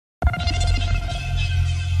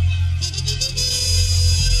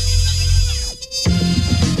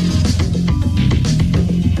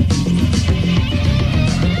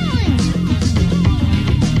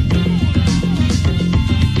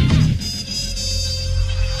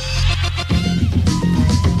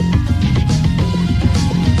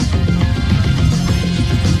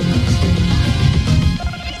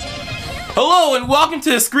Hello and welcome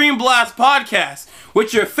to the Screen Blast Podcast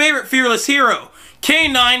with your favorite fearless hero,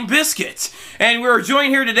 K9 Biscuit. And we're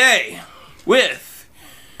joined here today with...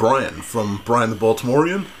 Brian from Brian the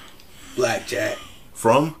Baltimorean. Blackjack.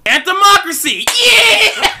 From... Anthemocracy!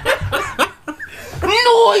 Yeah!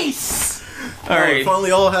 Nice! Alright. We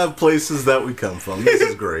finally all have places that we come from. This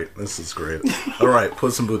is great. This is great. Alright,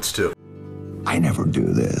 Puss in Boots 2. I never do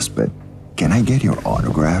this, but can I get your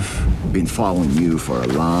autograph? Been following you for a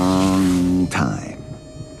long time.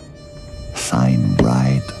 Sign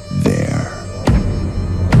right there.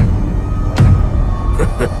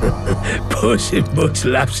 Puss in Boots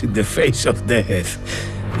laps in the face of death.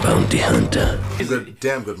 Bounty hunter.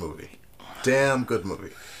 Damn good movie. Damn good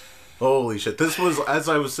movie. Holy shit. This was, as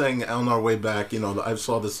I was saying on our way back, you know, I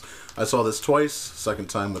saw this twice, second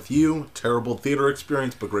time with you. Terrible theater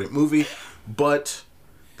experience, but great movie. But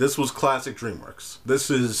this was classic DreamWorks. This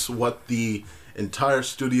is what the entire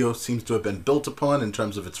studio seems to have been built upon in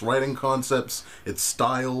terms of its writing concepts, its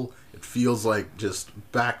style. It feels like just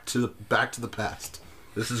back to the past.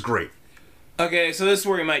 This is great. Okay, so this is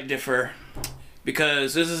where we might differ.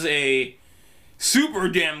 Because this is a super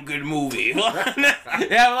damn good movie.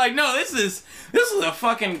 Yeah, I'm like, no, this is a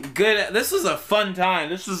fucking good, this is a fun time.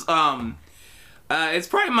 This is, it's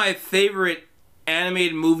probably my favorite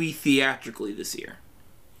animated movie theatrically this year.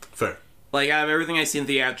 Fair. Like, out of everything I've seen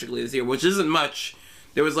theatrically this year, which isn't much,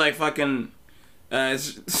 there was like fucking,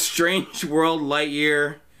 Strange World,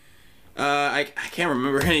 Lightyear, I can't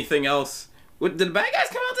remember anything else. Did the Bad Guys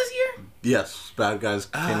come out this year? Yes, Bad Guys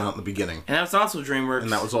came out in the beginning. And that was also DreamWorks.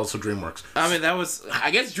 And that was also DreamWorks. I mean,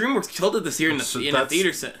 I guess DreamWorks killed it this year in the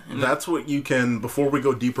theater set. That's what you can, before we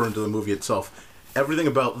go deeper into the movie itself, everything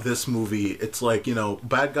about this movie, it's like, you know,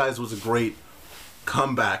 Bad Guys was a great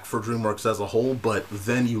comeback for DreamWorks as a whole, but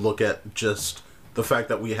then you look at just the fact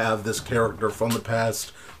that we have this character from the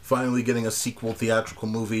past finally getting a sequel theatrical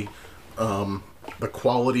movie, the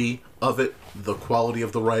quality of it, the quality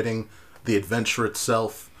of the writing, the adventure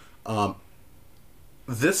itself.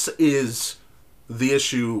 This is the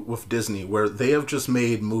issue with Disney, where they have just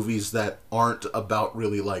made movies that aren't about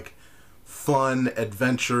really like fun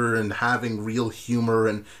adventure and having real humor,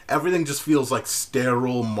 and everything just feels like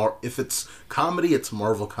sterile. If it's comedy, it's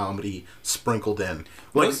Marvel comedy sprinkled in.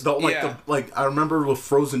 I remember with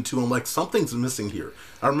Frozen 2, I'm like, something's missing here.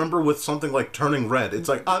 I remember with something like Turning Red, it's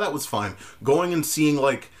like, that was fine. Going and seeing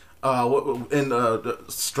like in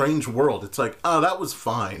Strange World, it's like, that was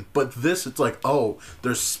fine. But this, it's like,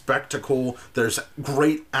 there's spectacle, there's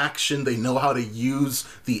great action, they know how to use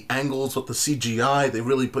the angles with the CGI, they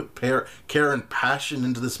really put care and passion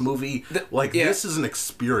into this movie. This is an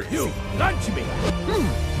experience. You, lunch me!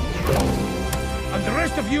 And the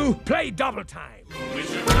rest of you, play double time.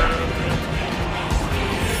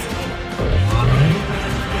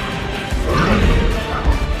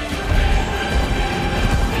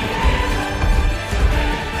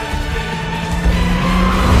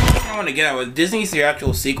 I want to get out with Disney's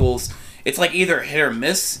theatrical sequels. It's like either hit or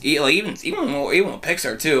miss. Like even with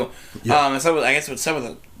Pixar too. Yeah. I guess with some of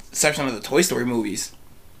the section of the Toy Story movies.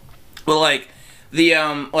 But like the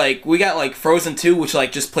we got like Frozen 2, which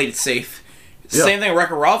like just played it safe. Yeah. Same thing with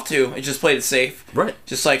Wreck-It Ralph 2. It just played it safe. Right.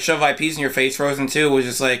 Just like shove IPs in your face. Frozen 2 was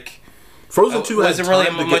just like. Frozen 2 had time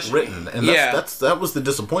really to get written, and that was the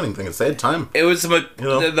disappointing thing. They had time. It was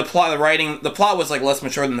the plot, the writing. The plot was like less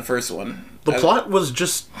mature than the first one. The plot was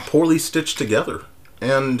just poorly stitched together,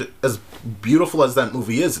 and as beautiful as that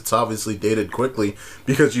movie is, it's obviously dated quickly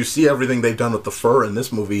because you see everything they've done with the fur in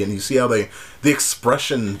this movie, and you see how the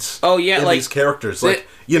expressions in these characters.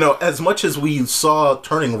 As much as we saw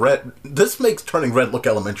Turning Red, this makes Turning Red look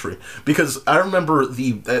elementary. Because I remember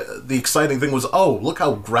the exciting thing was, look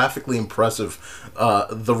how graphically impressive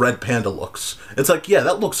the red panda looks. It's like, yeah,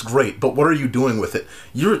 that looks great, but what are you doing with it?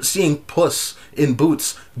 You're seeing Puss in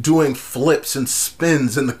Boots doing flips and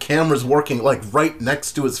spins, and the camera's working like right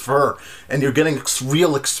next to his fur, and you're getting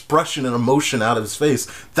real expression and emotion out of his face.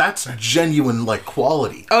 That's genuine,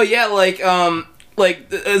 quality. Oh yeah,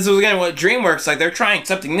 as again, what DreamWorks, they're trying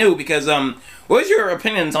something new because, what was your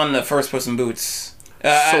opinions on the first Puss in Boots?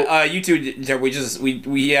 You two,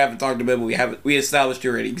 we haven't talked about it, but we established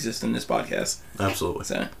you already exist in this podcast. Absolutely.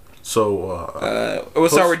 So we'll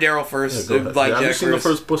start with Daryl first. Yeah, have you seen the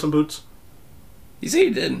first Puss in Boots? You say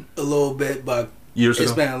you did. A little bit, but years ago.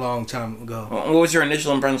 It's been a long time ago. What was your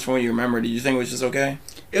initial impression from what you remember? Did you think it was just okay?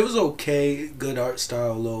 It was okay. Good art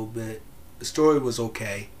style a little bit. The story was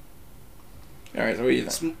okay. Alright, so what do you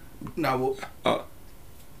think?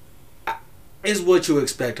 It's what you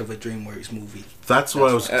expect of a DreamWorks movie. That's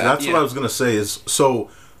what I was gonna say is,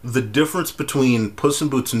 so the difference between Puss in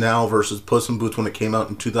Boots now versus Puss in Boots when it came out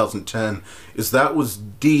in 2010 is that was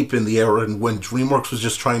deep in the era when DreamWorks was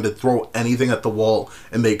just trying to throw anything at the wall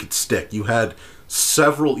and make it stick. You had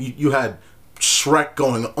you had Shrek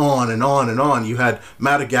going on and on and on. You had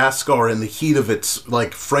Madagascar in the heat of its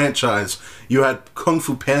like franchise. You had Kung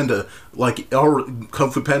Fu Panda, like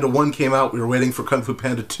Kung Fu Panda 1 came out, we were waiting for Kung Fu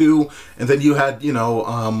Panda 2, and then you had,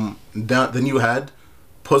 then you had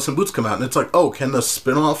Puss in Boots come out, and it's like, oh, can the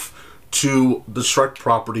spin-off to the Shrek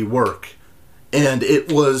property work? And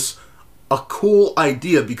it was a cool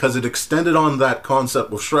idea because it extended on that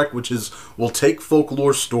concept with Shrek, which is we'll take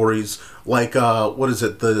folklore stories like what is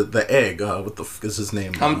it, the egg, what the f is his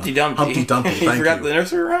name? Humpty Dumpty. Humpty Dumpty. Thank you forgot the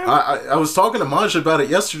nursery rhyme? I was talking to Maj about it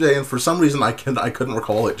yesterday, and for some reason I couldn't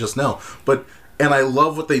recall it just now. And I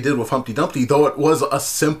love what they did with Humpty Dumpty, though it was a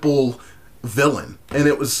simple villain, and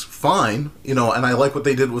it was fine, and I like what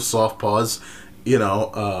they did with Soft Paws,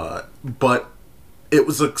 but it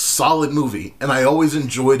was a solid movie, and I always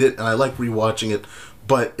enjoyed it, and I like rewatching it,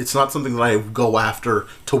 but it's not something that I go after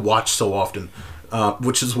to watch so often,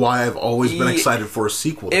 which is why I've always been excited for a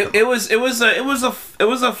sequel. It was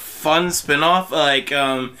a fun spin-off. Like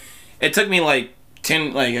it took me like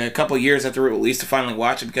a couple years after it released to finally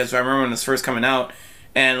watch it, because I remember when it was first coming out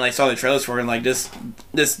and saw the trailers for it, and like this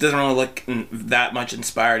doesn't really look that much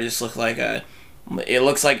inspired. It just looks like it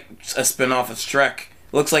looks like a spin-off of Shrek.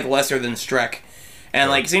 It looks like lesser than Shrek.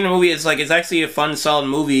 And seeing the movie, it's actually a fun, solid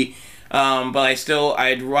movie. But I still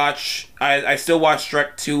watch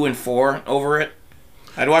Shrek 2 and 4 over it.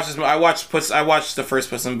 I watched the first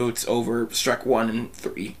Puss in Boots over Shrek 1 and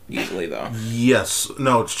 3 easily, though. Yes,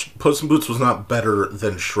 no, Puss in Boots was not better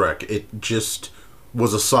than Shrek. It just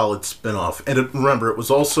was a solid spin-off. And remember, it was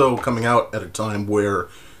also coming out at a time where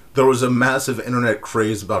there was a massive internet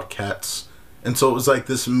craze about cats. And so it was like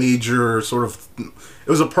this major sort of... It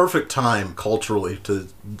was a perfect time culturally to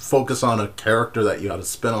focus on a character that you had a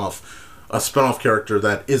spin-off character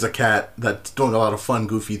that is a cat that's doing a lot of fun,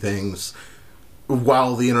 goofy things,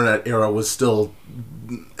 while the internet era was still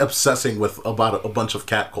obsessing with about a bunch of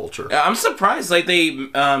cat culture. I'm surprised, they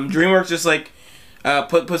DreamWorks just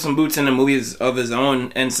put Puss in Boots into movies of his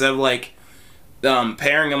own instead of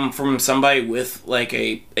pairing him from somebody with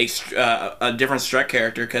a different Shrek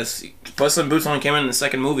character, because Puss in Boots only came in the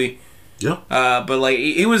second movie. Yeah. But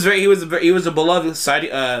he was a beloved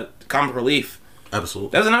side comic relief.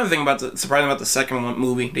 Absolutely. That was another thing surprising about the second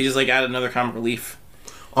movie. They just added another comic relief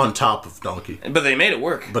on top of Donkey. But they made it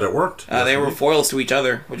work. But it worked. Yes, they were foils to each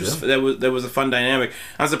other, which was that was a fun dynamic.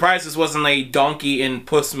 I'm surprised this wasn't a Donkey and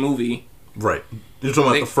Puss movie. Right. You're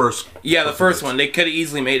talking about the first. Yeah, the first one. They could have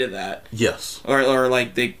easily made it that. Yes. Or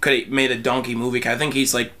they could have made a Donkey movie. I think he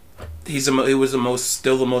was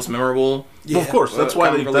still the most memorable. Yeah. Well, of course, that's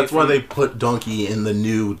why they put Donkey in the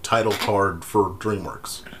new title card for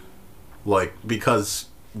DreamWorks, because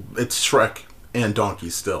it's Shrek and Donkey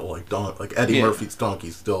still, Eddie Murphy's Donkey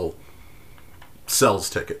still sells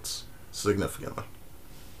tickets significantly.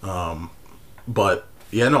 But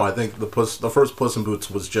yeah, no, I think the first Puss in Boots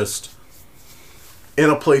was just in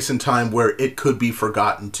a place in time where it could be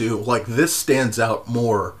forgotten too. This stands out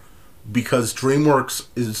more because DreamWorks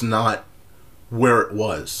is not where it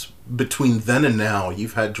was. Between then and now,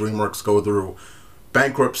 you've had DreamWorks go through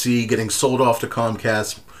bankruptcy, getting sold off to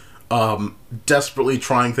Comcast, desperately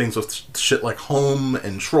trying things with shit like Home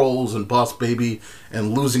and Trolls and Boss Baby,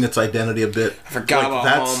 and losing its identity a bit. I forgot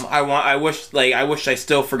about Home. I wish I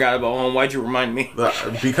still forgot about Home. Why'd you remind me?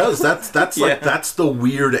 Because that's that's the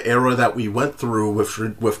weird era that we went through with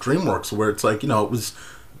DreamWorks, where it's it was.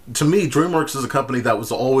 To me, DreamWorks is a company that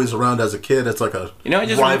was always around as a kid. It's like a I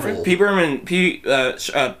just rival.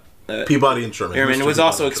 Peabody and Sherman. It was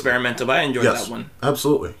also experimental, but I enjoyed that one.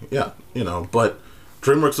 Absolutely, yeah. But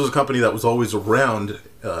DreamWorks was a company that was always around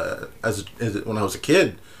as when I was a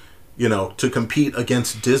kid, to compete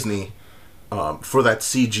against Disney for that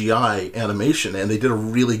CGI animation, and they did a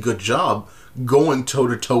really good job going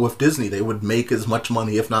toe-to-toe with Disney. They would make as much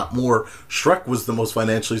money, if not more. Shrek was the most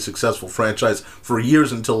financially successful franchise for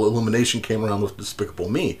years until Illumination came around with Despicable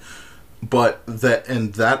Me. But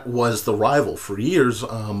that was the rival for years,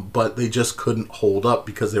 but they just couldn't hold up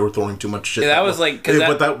because they were throwing too much shit. Yeah, that was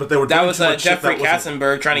that was Jeffrey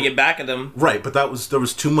Katzenberg trying to get back at them. Right, but there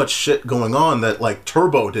was too much shit going on that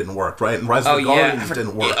Turbo didn't work, right, and Rise of the Guardians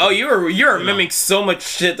didn't work. Oh, you're mimicking so much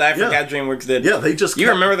shit that I forgot DreamWorks did. Yeah, they just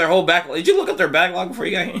remember their whole backlog. Did you look up their backlog before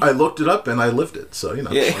you got here? I looked it up and I lived it, so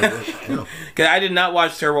Yeah. Because I did not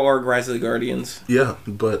watch Turbo or Rise of the Guardians. Yeah,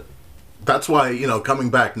 but that's why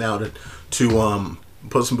coming back now to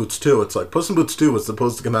Puss in Boots 2, it's Puss in Boots 2 was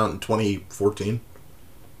supposed to come out in 2014.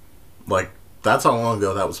 That's how long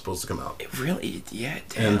ago that was supposed to come out. It really, yeah,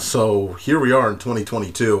 damn. And so here we are in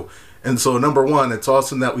 2022. And so number one, it's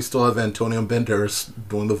awesome that we still have Antonio Banderas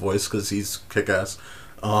doing the voice because he's kick-ass.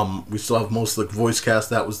 We still have most of the voice cast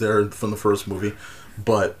that was there from the first movie.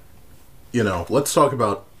 But, you know, let's talk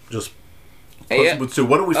about just Yeah. So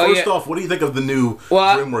what do we first off? What do you think of the new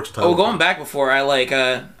DreamWorks title? Well, going back before,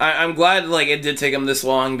 I'm glad like it did take them this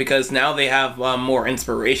long because now they have more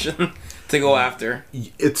inspiration to go after.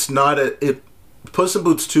 It's not Puss in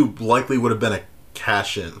Boots 2 likely would have been a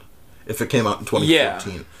cash in if it came out in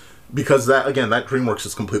 2014. Yeah. Because that DreamWorks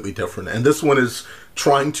is completely different, and this one is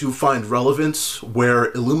trying to find relevance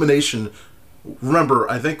where Illumination. Remember,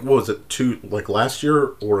 I think what was it last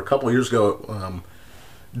year or a couple of years ago.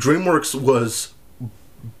 DreamWorks was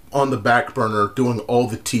on the back burner doing all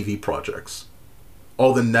the TV projects,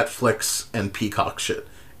 all the Netflix and Peacock shit.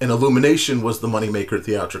 And Illumination was the moneymaker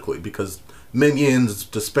theatrically because Minions,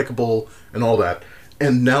 Despicable, and all that.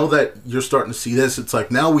 And now that you're starting to see this, it's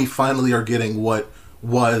like now we finally are getting what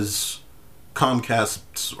was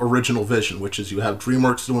Comcast's original vision, which is you have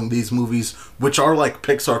DreamWorks doing these movies, which are like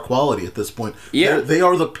Pixar quality at this point. Yeah. They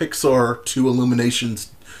are the Pixar to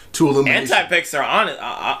Illumination's anti-Pixar on it,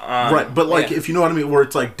 right? But if you know what I mean, where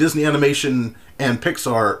it's like Disney Animation and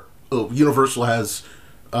Pixar, Universal has,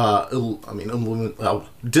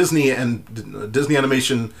 Disney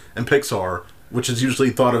Animation and Pixar, which is usually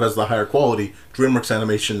thought of as the higher quality. DreamWorks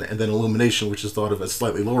Animation and then Illumination, which is thought of as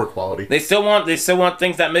slightly lower quality. They still want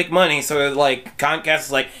things that make money. So like Comcast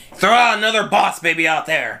is like, throw out another Boss Baby out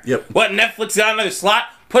there. Yep. What, Netflix got another slot?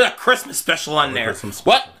 Put a Christmas special on there.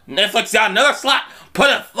 What, Netflix got another slot? Put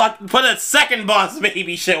a second Boss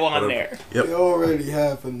Baby show on there. Yep. They already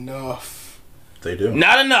have enough. They do.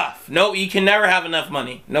 Not enough. No, you can never have enough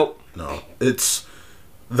money. Nope. No,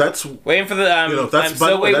 that's waiting for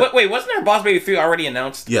the wait, wasn't there Boss Baby 3 already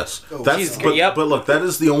announced? Yes. Oh, but look, that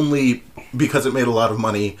is the only because it made a lot of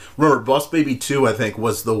money. Remember, Boss Baby 2 I think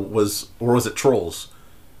was it Trolls?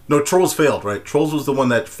 No, Trolls failed, right? Trolls was the one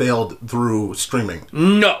that failed through streaming.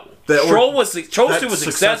 No. Trolls 2 was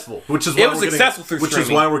successful. Which is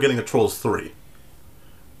why we're getting a Trolls 3.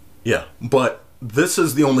 Yeah, but this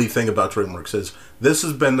is the only thing about DreamWorks is this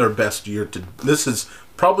has been their best year this is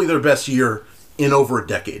probably their best year in over a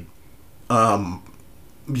decade.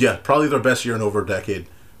 Probably their best year in over a decade.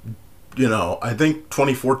 You know, I think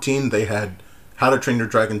 2014 they had How to Train Your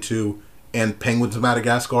Dragon 2 and Penguins of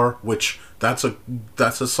Madagascar, which that's a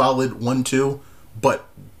solid 1-2, but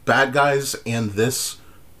Bad Guys and this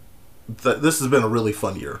has been a really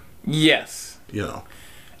fun year. Yes. You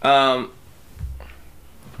know.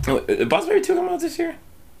 Boss Baby 2 come out this year?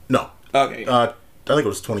 No. Okay. I think it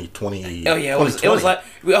was 2020. Oh yeah, it was like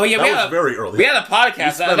was very early. We had a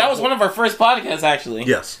podcast. That was one of our first podcasts actually.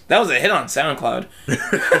 Yes. That was a hit on SoundCloud.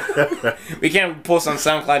 We can't post on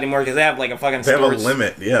SoundCloud anymore because they have like a fucking. They have a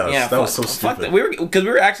limit. Yeah. That was so stupid. We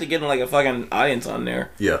were actually getting like a fucking audience on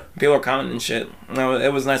there. Yeah. People were commenting and shit.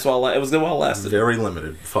 It was nice. It was good while it lasted. Very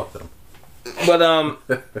limited. Fuck them. But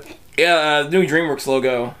new DreamWorks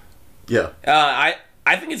logo. Yeah.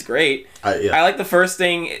 I think it's great. Yeah. I like the first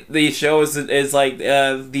thing the show is like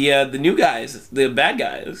the new guys, the bad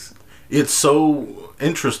guys. It's so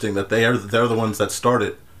interesting that they're the ones that start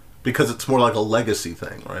it because it's more like a legacy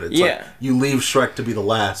thing, right? It's like you leave Shrek to be the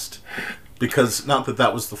last because not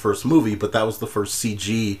that was the first movie, but that was the first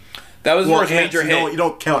CG. That was the first major hit. You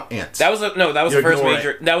don't count Ants. That was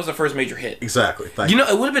the first major hit. Exactly. You know,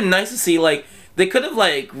 it would have been nice to see like they could have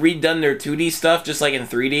like redone their 2D stuff just like in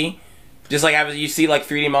 3D. Just like you see like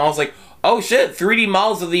 3D models, like, oh shit, 3D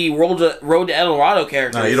models of the Road to El Dorado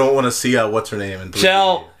characters. No, you don't want to see what's her name in 3D.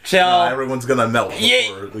 Chell. No, everyone's gonna melt.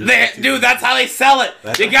 Yeah, dude, that's how they sell it.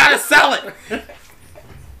 You gotta sell it.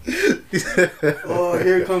 Oh,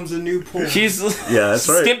 here comes a new porn. She's that's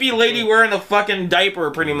right. skimpy lady wearing a fucking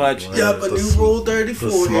diaper, pretty much. Yeah, but new Rule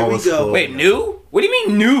 34. Here we go. Wait, new? What do you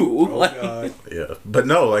mean new? Oh, God. Yeah, but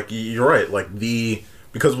no, like you're right. Like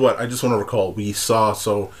because what I just want to recall we saw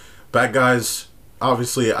Bad Guys,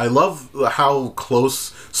 obviously, I love how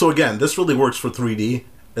close... So again, this really works for 3D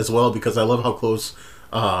as well, because I love how close,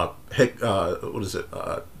 what is it?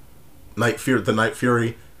 The Night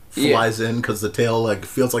Fury flies in, because the tail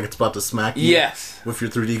feels like it's about to smack you with your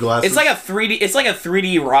 3D glasses. It's like a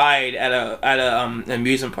 3D ride at a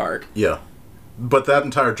amusement park. Yeah. But that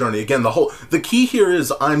entire journey, again, the key here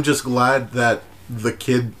is I'm just glad that the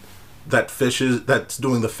kid that's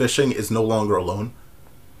doing the fishing is no longer alone.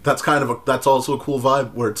 That's that's also a cool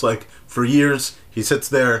vibe where it's like for years he sits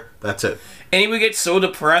there, that's it. And he would get so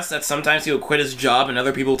depressed that sometimes he would quit his job and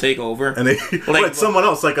other people take over. And someone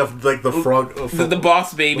else the frog, the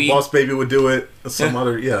Boss Baby. The Boss Baby would do it. Some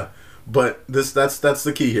other But that's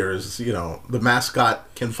the key here is, you know, the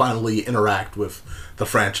mascot can finally interact with the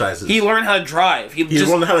franchises. He learned how to drive. He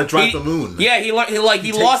learned how to drive the moon. Yeah, he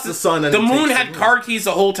lost the sun and the he moon takes had the moon. car keys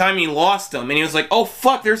the whole time. He lost them, and he was like, "Oh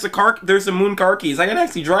fuck, there's the moon car keys. I can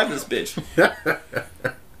actually drive this bitch."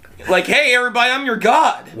 Like, hey everybody, I'm your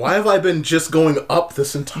god. Why have I been just going up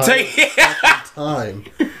this entire time,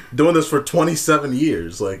 doing this for 27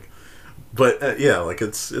 years? Like, but yeah, like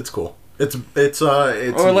it's cool. It's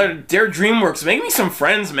Or like, Dare DreamWorks, make me some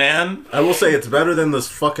friends, man. I will say it's better than this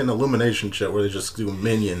fucking Illumination shit where they just do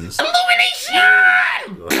minions. Illumination.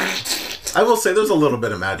 I will say there's a little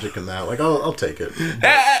bit of magic in that. Like I'll take it.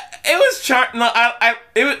 It was no, I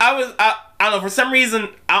don't know, for some reason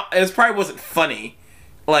it probably wasn't funny,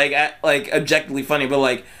 like objectively funny, but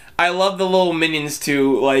like I love the little minions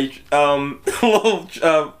too. Like little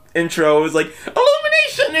intro. It was like,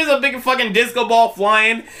 illumination! There's a big fucking disco ball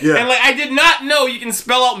flying. Yeah. And like, I did not know you can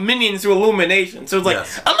spell out minions through illumination. So it's like,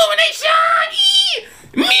 Yes. illumination!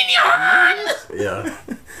 Minions! Yeah,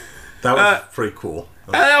 that was pretty cool.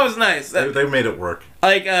 That was nice. They made it work.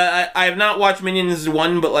 Like, I have not watched Minions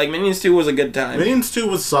 1, but like, Minions 2 was a good time. Minions 2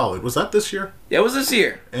 was solid. Was that this year? Yeah, it was this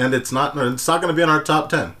year. And it's not going to be in our top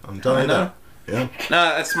 10. I'm telling you know. that. Yeah.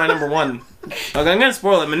 Nah, that's my number 1. Okay, I'm gonna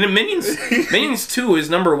spoil it. Minions 2 is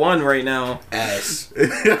number 1 right now. Ass.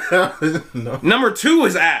 No. Number 2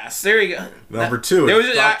 is Ass. There you go. Number 2 There is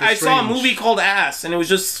was Doctor I saw a Strange. movie called Ass, and it was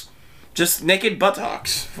just naked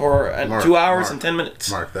buttocks for Mark, 2 hours Mark, and 10 minutes.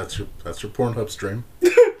 Mark, that's your Pornhub stream.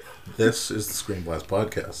 This is the Screen Blast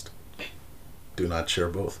podcast. Do not share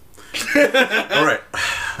both. All right.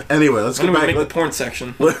 Anyway, let's I'm get gonna back. make the porn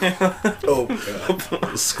section. Oh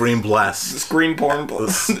god. Screen Blast. Screen porn.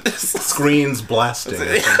 Screens blasting. Or some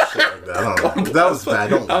shit like that. I don't know. That was bad.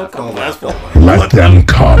 Don't laugh. Don't laugh. Don't laugh. Let them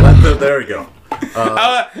come. There we go.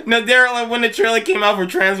 No, Daryl. Like, when the trailer came out for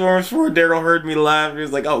Transformers 4, Daryl heard me laugh. He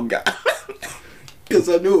was like, "Oh god." Because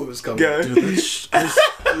I knew it was coming. Yeah. Dude, this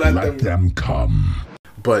Let them come.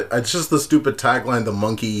 But it's just the stupid tagline the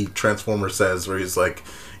monkey transformer says, where he's like,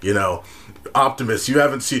 you know, Optimus, you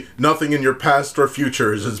haven't seen nothing in your past or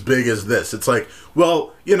future is as big as this. It's like,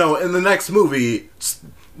 well, you know, in the next movie,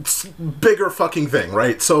 it's bigger fucking thing,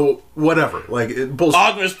 right? So whatever, like bullshit.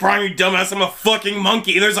 Optimus Prime, you dumbass! I'm a fucking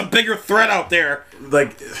monkey. There's a bigger threat out there.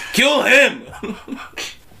 Like, Kill him.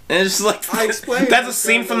 And it's just like I explained that's a this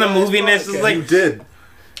scene on from the the last movie, and it's just podcast. like you did,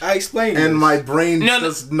 I explained. and this. my brain No, no.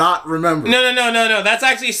 does not remember. No. That's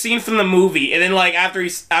actually a scene from the movie. And then, like, after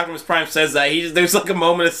Optimus Prime says that, there's like a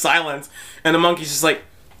moment of silence, and the monkey's just like,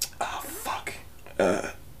 "Oh fuck,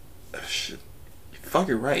 shit, fuck,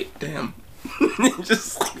 you're right, damn."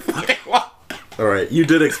 Just like, fucking what? All right, you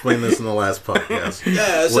did explain this in the last podcast.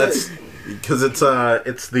 Yeah, I said Because it's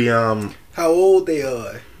the how old they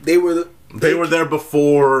are. They were there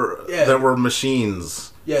before Yeah. there were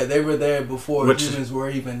machines. Yeah, they were there before Which- humans were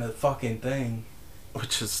even a fucking thing.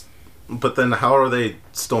 Which is, but then how are they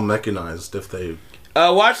still mechanized if they?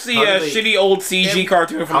 Watch the How did they- shitty old CG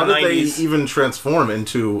cartoon How from the did they 90s. even transform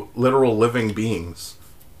into literal living beings,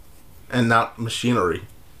 and not machinery?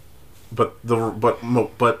 But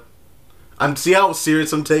I'm see how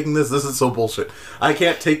serious I'm taking this. This is so bullshit. I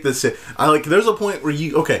can't take this. There's a point where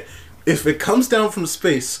if it comes down from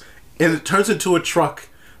space and it turns into a truck.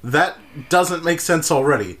 That doesn't make sense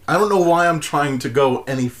already. I don't know why I'm trying to go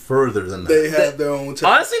any further than that. They have their own.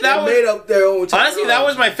 Honestly, that they made up their own. Honestly, that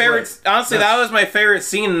was my favorite. Right. Honestly, that was my favorite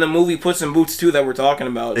scene in the movie Puss in Boots 2 that we're talking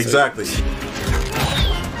about. So- Exactly.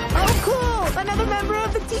 Oh, cool! Another member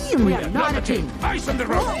of the team! We are not a team! Ice on the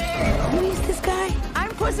road. Who is this guy? I'm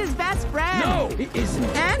Puss's best friend! No, it isn't.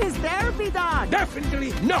 And his therapy dog!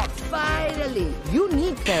 Definitely not. Finally! You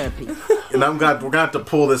need therapy. And we're gonna have to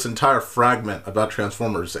pull this entire fragment about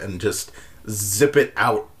Transformers and just zip it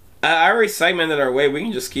out. I already segmented our way. We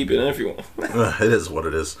can just keep it in if you want. It is what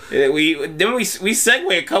it is. we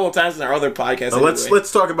segue a couple times in our other podcast.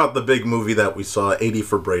 Let's talk about the big movie that we saw, 80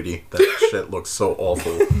 for Brady. That shit looks so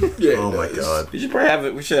awful. Yeah, oh it my does. god. We should probably have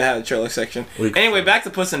it. We should have had a trailer section. Anyway, back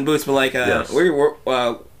to Puss in Boots. But like, Yes.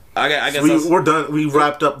 I guess We're done. We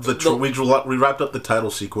wrapped up we wrapped up the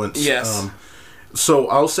title sequence. Yes. So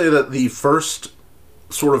I'll say that the first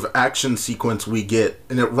sort of action sequence we get,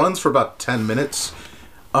 and it runs for about 10 minutes.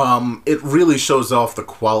 It really shows off the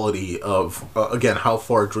quality of again how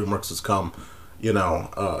far DreamWorks has come. You know,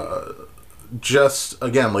 just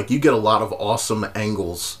again, like, you get a lot of awesome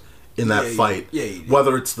angles in that fight. Yeah, you do.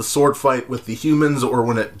 Whether it's the sword fight with the humans or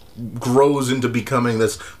when it grows into becoming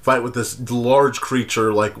this fight with this large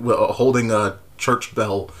creature like holding a church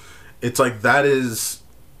bell. It's like that is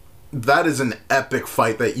that is an epic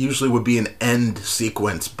fight that usually would be an end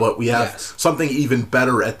sequence, but we have Yes. something even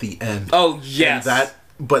better at the end. Oh, yes. And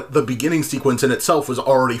but the beginning sequence in itself was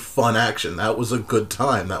already fun action. That was a good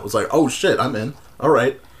time. That was like, oh shit, I'm in. All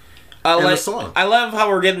right. And the song. I love how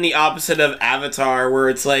we're getting the opposite of Avatar, where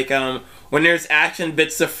it's like, when there's action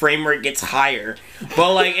bits, the frame rate gets higher.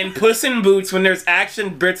 But like in Puss in Boots, when there's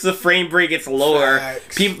action bits, the frame rate gets lower.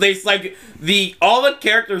 Facts. All the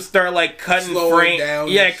characters start like cutting Slowing down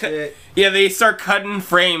and shit. Yeah, they start cutting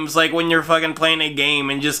frames like when you're fucking playing a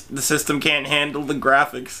game and just the system can't handle the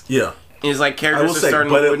graphics. Yeah. It's like characters I will are say,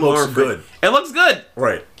 starting but to it looks lower frame. good. It looks good.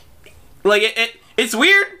 Right. Like it's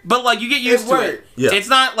weird, but like you get used to it. worked. Yeah. It's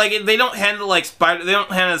not like they don't handle like They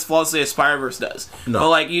don't handle it as flawlessly as Spider-Verse does.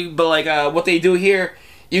 No. But what they do here,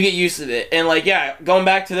 you get used to it. And like going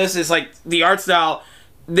back to this is like the art style.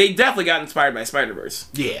 They definitely got inspired by Spider-Verse.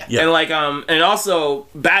 Yeah. Yeah. And like and also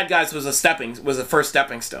Bad Guys was the first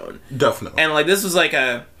stepping stone. Definitely. And like this was like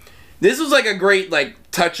a great like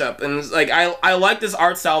touch up, and it's, like I like this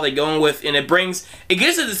art style they're going with, and it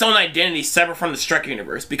gives it its own identity separate from the Shrek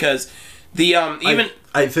universe, because the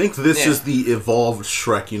I think this Yeah. is the evolved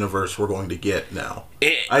Shrek universe we're going to get now.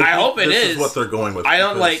 I hope it this is. what they're going with. I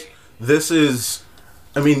don't because like- This is.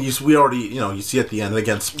 I mean, we already, you see at the end. And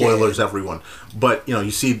again, spoilers, everyone. But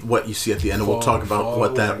you see what you see at the end, and we'll talk about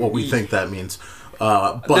what we think that means.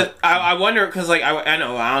 But I wonder, because like I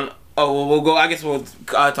know I don't. Oh, well, we'll go. I guess we'll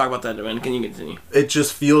talk about that in a minute. Can you continue? it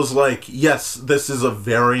just feels like, yes, this is a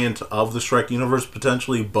variant of the Shrek universe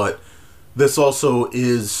potentially, but this also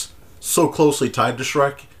is so closely tied to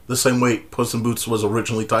Shrek, the same way Puss in Boots was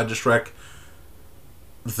originally tied to Shrek,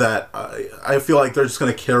 that I feel like they're just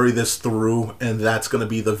going to carry this through, and that's going to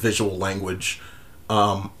be the visual language.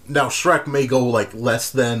 Now, Shrek may go like less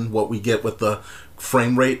than what we get with the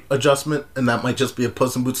frame rate adjustment, and that might just be a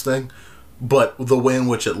Puss in Boots thing, but the way in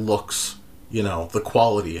which it looks, the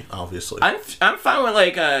quality, obviously. I'm fine with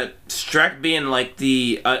like Shrek being like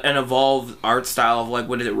the an evolved art style of like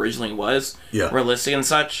what it originally was, realistic and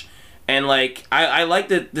such. And like I like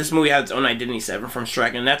that this movie had its own identity separate from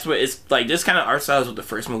Shrek, and that's what it's like. This kind of art style is what the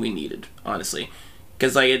first movie needed, honestly,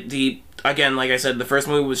 because like like I said, the first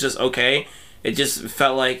movie was just okay. It just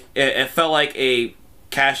felt like it felt like a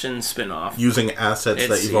cash-in spin-off. Using assets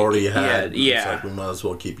that you've already had. Yeah. It's like, we might as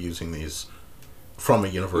well keep using these from a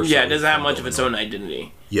universe. Yeah, it doesn't have much of its own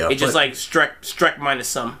identity. Yeah, it's just like Shrek minus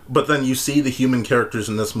some. But then you see the human characters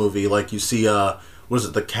in this movie, like you see,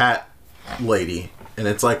 the cat lady, and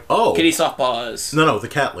it's like, oh, Kitty Softpaws. No, the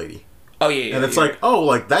cat lady. Oh yeah, and it's like, oh,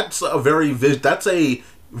 like that's a that's a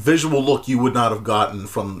visual look you would not have gotten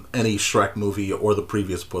from any Shrek movie or the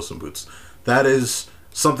previous Puss in Boots. That is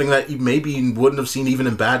something that you maybe wouldn't have seen even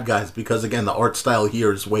in Bad Guys, because again, the art style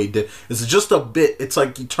here is way it's just a bit. It's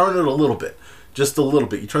like you turn it a little bit, just a little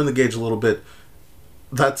bit. You turn the gauge a little bit.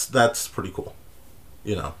 That's pretty cool,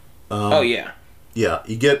 oh yeah. Yeah,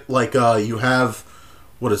 you get like you have,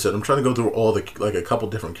 what is it? I'm trying to go through all the like a couple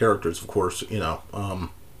different characters, of course,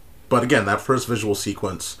 but again, that first visual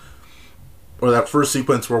sequence, or that first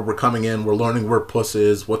sequence where we're coming in, we're learning where Puss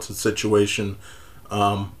is, what's the situation,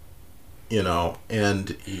 and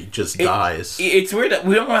he just dies. It's weird that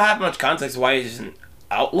we don't have much context why he's an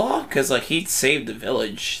outlaw, because like he saved the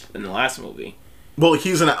village in the last movie. Well,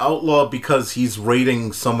 he's an outlaw because he's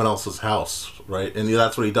raiding someone else's house, right? And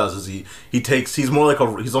that's what he does. Is he's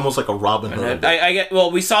almost like a Robin Hood. I get.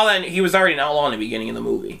 Well, we saw that he was already an outlaw in the beginning of the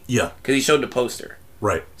movie. Yeah, because he showed the poster.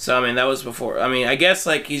 Right. So I mean, that was before. I mean, I guess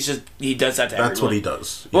like he does that to everyone. That's what he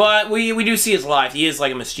does. Yeah. Well, we do see his life. He is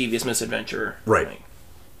like a mischievous misadventurer. Right. Like,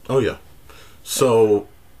 oh yeah. So,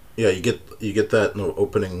 yeah, you get that in the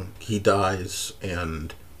opening. He dies,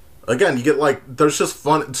 and again, you get like there's just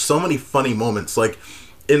so many funny moments, like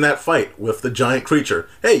in that fight with the giant creature.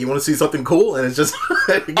 Hey, you want to see something cool? And it's just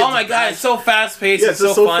oh my god, it's so fast paced. Yeah, it's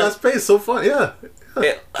so fun. fast paced, so fun. Yeah.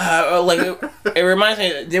 It reminds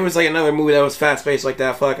me. There was like another movie that was fast paced like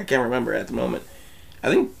that. Fuck, I can't remember at the moment. I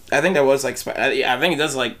think that was like. I think it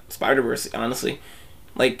does like Spider-Verse. Honestly,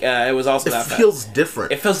 like it was also. It feels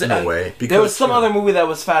different. It feels in a way. Because, there was some other movie that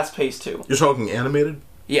was fast paced too. You're talking animated?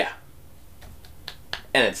 Yeah.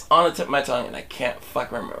 And it's on the tip of my tongue, and I can't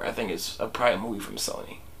fucking remember. I think it's probably a movie from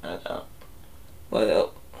Sony.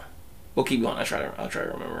 Well, we'll keep going. I'll try to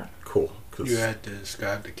remember. Cool. You had to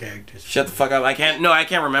describe the characters. Shut the fuck up. I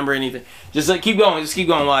can't remember anything. Just keep going. Just keep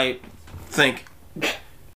going while I think.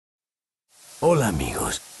 Hola,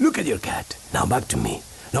 amigos. Look at your cat. Now back to me.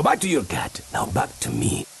 Now back to your cat. Now back to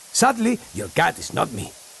me. Sadly, your cat is not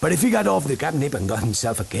me. But if he got off the catnip and got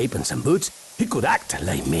himself a cape and some boots, he could act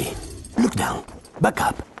like me. Look down. Back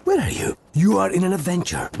up. Where are you? You are in an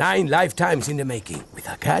adventure. 9 lifetimes in the making. With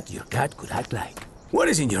a cat, your cat could act like. What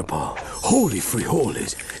is in your paw? Holy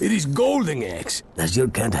frijoles. It is golden eggs. Does your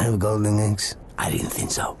cat have golden eggs? I didn't think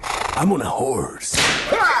so. I'm on a horse.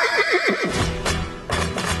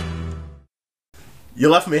 You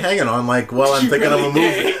left me hanging on like, well, I'm thinking of a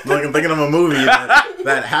movie. Like I'm thinking of a movie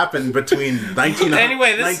that happened between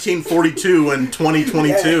 1942 and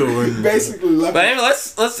 2022. And Basically, left But anyway,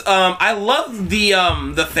 let's I love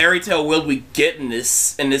the fairy tale world we get in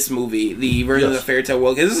this movie, the version of the fairy tale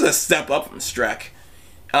world, because this is a step up from Shrek,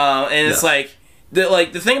 and it's like the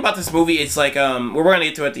thing about this movie, it's like we're gonna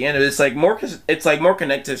get to it at the end of it. It's like more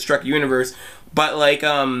connected to Shrek universe, but like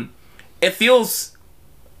it feels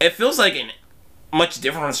like an much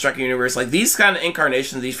different from the Shrek universe. Like these kind of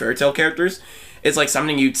incarnations of these fairy tale characters, it's like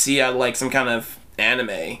something you'd see out of like some kind of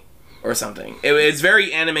anime or something. It's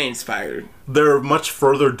very anime inspired. They're much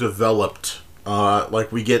further developed.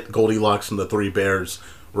 Like we get Goldilocks and the Three Bears,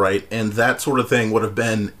 right? And that sort of thing would have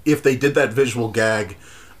been, if they did that visual gag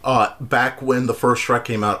back when the first Shrek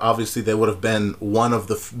came out, obviously they would have been one of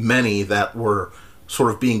the many that were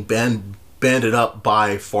sort of being banded up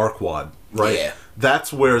by Farquaad, right? Yeah.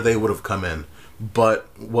 That's where they would have come in. But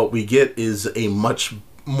what we get is a much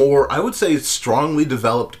more, I would say, strongly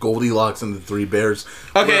developed Goldilocks and the Three Bears.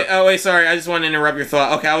 Okay, wait, sorry, I just want to interrupt your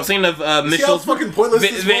thought. Okay, I was thinking of Mitchell's... See how fucking pointless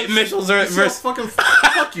this was? Mitchell's versus... fucking...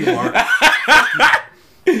 Fuck you, Mark.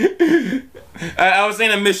 I was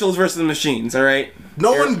saying of Mitchell's versus the Machines, alright?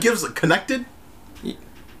 No one gives a Connected?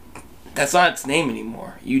 That's not its name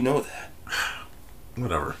anymore. You know that.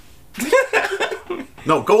 Whatever.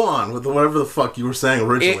 No, go on with whatever the fuck you were saying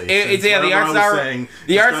originally. The art style.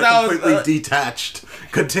 The art style is completely detached.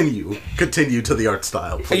 Continue to the art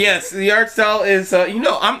style. Please. Yes, the art style is. I'm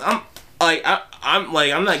not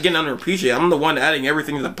getting underappreciated. I'm the one adding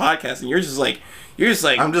everything to the podcast, and you're just like.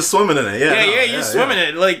 I'm just swimming in it. You're swimming in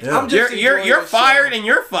it. Like you're fired, and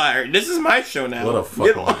you're fired. This is my show now. What a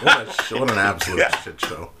fucking what an absolute shit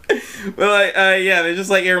show. Well, they're just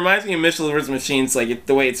like, it reminds me of Mitchell vs. Machines, like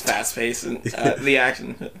the way it's fast paced and the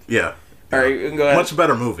action. Yeah. All right, go ahead. Much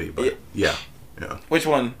better movie, but yeah. Which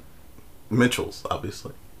one? Mitchell's,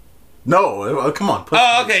 obviously. No, come on.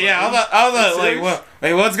 Oh, okay, yeah. I was like, what?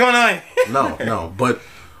 Wait, what's going on? No, but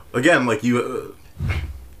again, like you,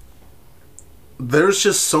 there's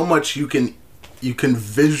just so much you can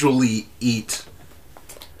visually eat.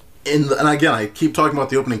 And again, I keep talking about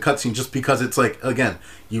the opening cutscene just because it's like, again,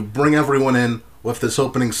 you bring everyone in with this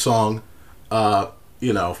opening song,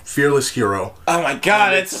 Fearless Hero. Oh my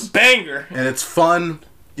god, it's a banger. And it's fun,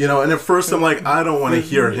 and at first I'm like, I don't want to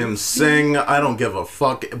hear him sing, I don't give a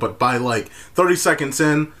fuck, but by like 30 seconds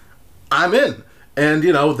in, I'm in. And,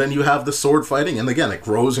 then you have the sword fighting, and again, it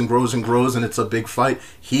grows and grows and grows, and it's a big fight.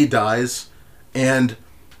 He dies, and...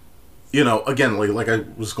 again, like I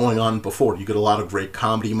was going on before, you get a lot of great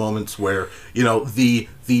comedy moments where, the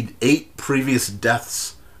 8 previous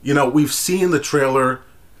deaths, we've seen the trailer,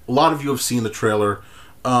 a lot of you have seen the trailer,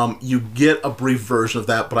 you get a brief version of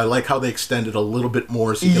that, but I like how they extended a little bit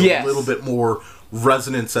more, so you get a little bit more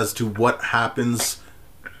resonance as to what happens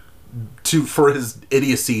for his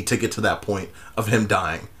idiocy to get to that point of him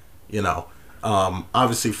dying,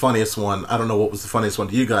 obviously funniest one, I don't know what was the funniest one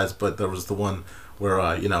to you guys, but there was the one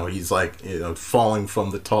where, he's like, falling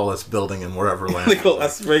from the tallest building in wherever land. I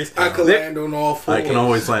can land on all fours. I can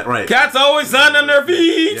always land, right. Cats always land on their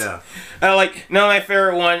feet! Yeah. My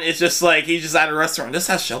favorite one is just like, he's just at a restaurant. This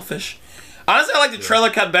has shellfish. Honestly, I like the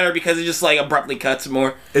trailer cut better because it just like abruptly cuts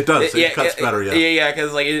more. It does. It cuts better, yeah. Yeah,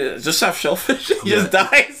 because like, it just have shellfish. He just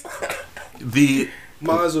dies.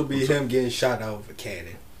 Might as well be him getting shot out of a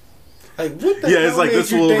cannon. Like, what the hell it's like, made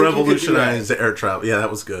this you will think revolutionize air travel. Yeah,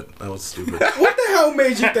 that was good. That was stupid. What the hell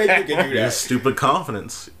made you think you could do that? Stupid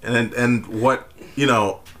confidence. And what,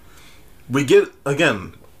 we get,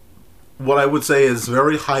 again, what I would say is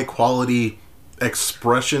very high quality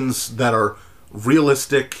expressions that are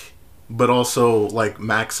realistic, but also, like,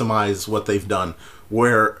 maximize what they've done.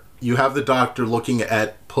 Where you have the doctor looking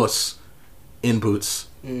at Puss in Boots,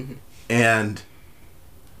 and,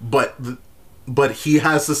 but he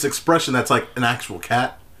has this expression that's like an actual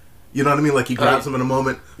cat. You know what I mean? Like, he grabs him in a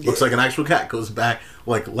moment, looks like an actual cat, goes back,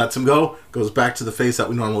 like, lets him go, goes back to the face that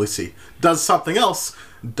we normally see. Does something else,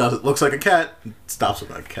 looks like a cat, stops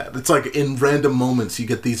looking like a cat. It's like, in random moments, you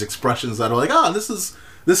get these expressions that are like, this is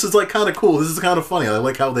like, kind of cool, this is kind of funny. I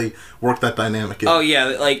like how they work that dynamic in. Oh, yeah,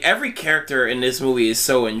 like, every character in this movie is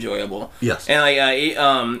so enjoyable. Yes. And,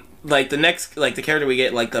 like, the character we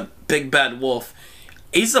get, like, the big bad wolf,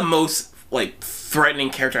 he's the most, like, threatening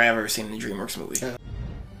character I've ever seen in a DreamWorks movie.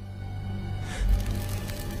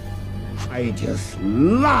 I just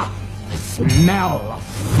love the smell of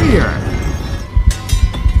fear.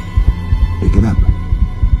 Pick it up.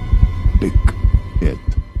 Pick it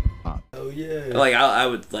up. Oh yeah. Like I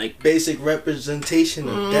would like Basic representation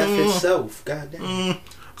of death itself. God damn.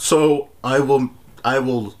 So I will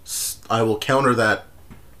counter that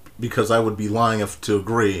because I would be lying to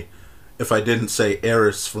agree if I didn't say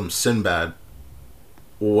Eris from Sinbad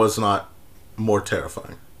was not more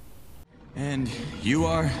terrifying. And you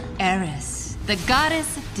are? Eris, the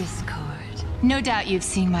goddess of discord. No doubt you've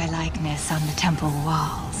seen my likeness on the temple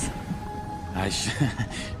walls.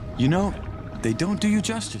 You know, they don't do you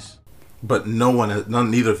justice. But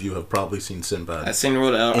neither of you have probably seen Sinbad. I've seen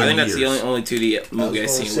Road to I think that's the only 2D movie I've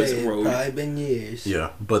seen was Road. Probably been years.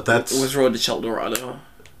 Yeah, but that's was Road to El Dorado.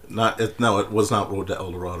 It was not Road to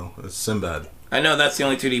El Dorado. It's Sinbad. I know that's the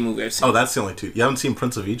only 2D movie I've seen. Oh, that's the only two. You haven't seen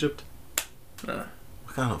Prince of Egypt? No.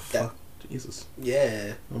 What kind of fuck? Jesus.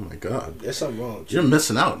 Yeah. Oh my god. There's something wrong. You're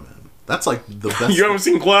missing out, man. That's like the best. You haven't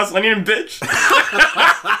seen Glass Onion, bitch?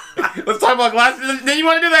 Let's talk about Glass. Then you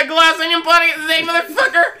want to do that Glass Onion body thing,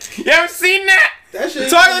 motherfucker? You haven't seen that? That shit.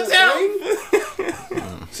 Talk of the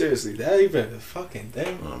town. Seriously, that even a fucking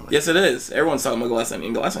thing? Oh yes, it is. Everyone's talking about Glass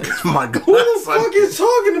Onion. Glass Onion. My God. Who the fuck is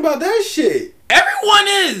talking about that shit? Everyone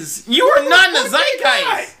is. You are not in the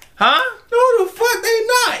zeitgeist. Huh? No, the fuck they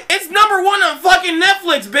not. It's ¡1 on fucking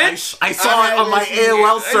Netflix, bitch. I saw it on my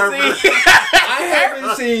AOL server. I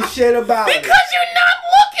haven't seen shit about it. Because you're not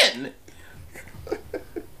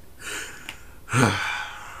looking.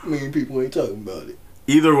 Many people ain't talking about it.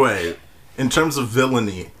 Either way, in terms of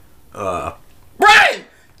villainy, Brian! Damn, I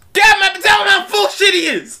have to tell him how full shit he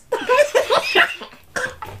is.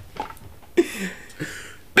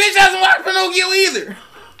 Bitch hasn't watched Pinocchio either.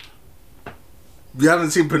 you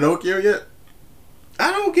haven't seen Pinocchio yet?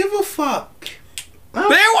 I don't give a fuck.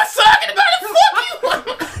 Everyone's talking about it.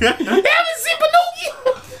 Fuck you. You haven't seen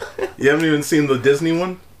Pinocchio. You haven't even seen the Disney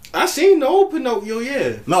one? I seen the old Pinocchio,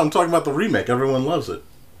 yeah. No, I'm talking about the remake. Everyone loves it.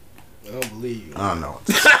 I don't believe you. I know.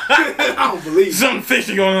 I don't believe you. Something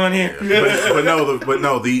fishy going on here. but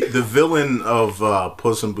no, the villain of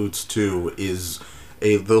Puss in Boots 2 is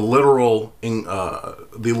the literal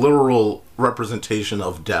representation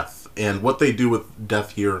of death. And what they do with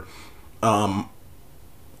death here, I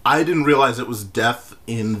didn't realize it was death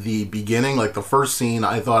in the beginning. Like the first scene,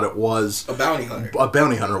 I thought it was a bounty hunter. A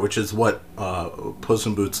bounty hunter, which is what Puss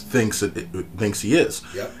in Boots thinks he is.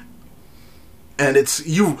 Yep. And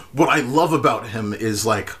what I love about him is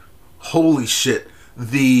like, holy shit,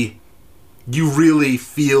 you really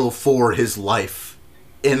feel for his life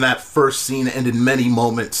in that first scene and in many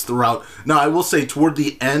moments throughout. Now, I will say toward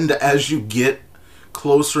the end, as you get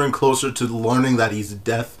closer and closer to learning that he's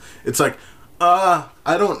death, it's like, I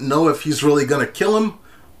don't know if he's really gonna kill him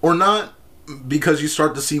or not, because you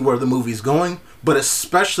start to see where the movie's going. But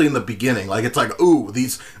especially in the beginning, like it's like, ooh,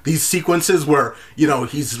 these sequences where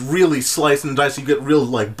he's really slicing and dicing, you get real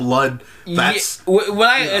like blood. That's what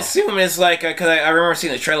I assume is like, because I remember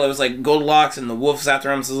seeing the trailer. It was like Goldilocks and the wolves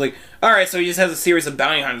after him. So it's like, all right, so he just has a series of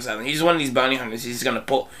bounty hunters after him. He's one of these bounty hunters. He's gonna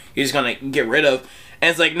get rid of. And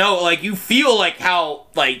it's like, no, like you feel like how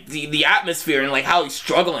like the atmosphere and like how he's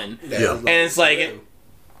struggling. Yeah. And it's like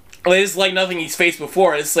it's like nothing he's faced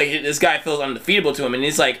before. It's like this guy feels undefeatable to him, and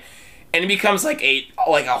it's like. And it becomes like a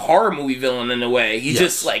horror movie villain in a way. He's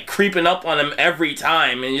just like creeping up on him every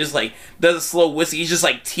time, and he just like does a slow whistle. He's just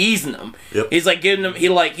like teasing him. Yep. He's like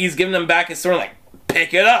he's giving him back his sword, like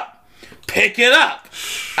pick it up.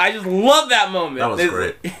 I just love that moment. That was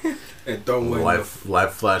great. And don't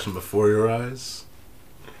life flashing before your eyes.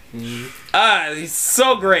 He's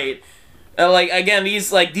so great. Like again,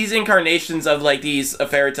 these incarnations of like these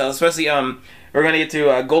fairy tales, especially we're gonna get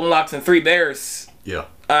to Goldilocks and Three Bears. Yeah.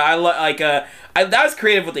 That was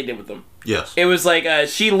creative what they did with them. Yes. It was like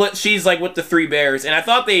she's like with the three bears, and I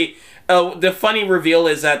thought the funny reveal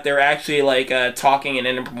is that they're actually like talking and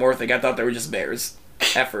anthropomorphic. I thought they were just bears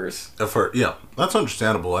at first. Yeah, that's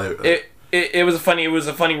understandable. It was a funny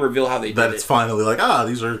reveal how they did it. That it's finally like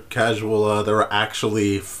these are casual. They're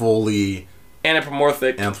actually fully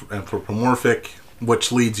anthropomorphic,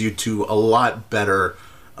 which leads you to a lot better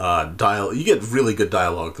dialogue. You get really good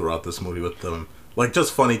dialogue throughout this movie with them. Like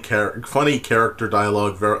just funny character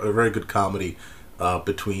dialogue, very, very good comedy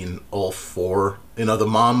between all four. The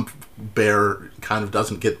mom bear kind of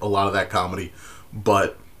doesn't get a lot of that comedy,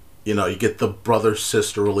 but you get the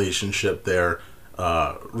brother-sister relationship there,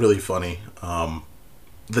 really funny.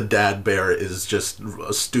 The dad bear is just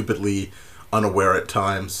stupidly unaware at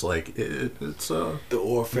times. Like it's the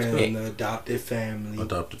orphan and the adopted family.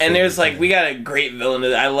 And there's like we got a great villain.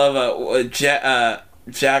 I love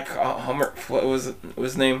Jack Homer. What was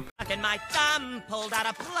his name? And my thumb pulled out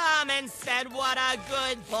a plum and said, "What a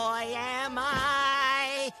good boy am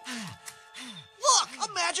I." Look,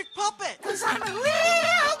 a magic puppet. 'Cause I'm a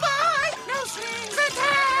real boy, no strings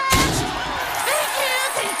attached.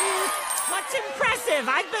 Thank you. What's impressive?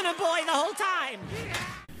 I've been a boy the whole time.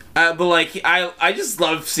 But like, I just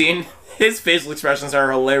love seeing his facial expressions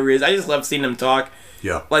are hilarious. I just love seeing him talk.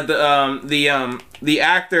 Yeah. Like the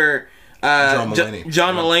actor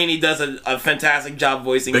John Mulaney does a fantastic job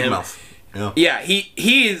voicing Big him. Mouth. Yeah. Yeah,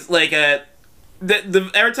 he's like the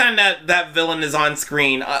every time that villain is on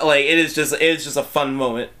screen, like it is just a fun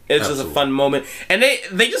moment. It's Absolutely. just a fun moment, and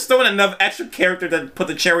they just throw in enough extra character to put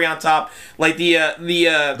the cherry on top, like the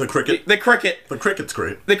cricket. The cricket. The cricket's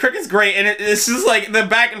great. The cricket's great, and it's just like the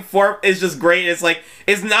back and forth is just great. It's like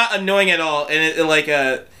it's not annoying at all, and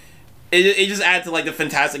it just adds to like the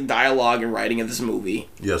fantastic dialogue and writing of this movie.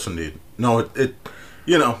 Yes, indeed. No, it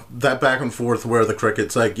you know, that back and forth where the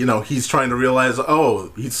cricket's like, you know, he's trying to realize,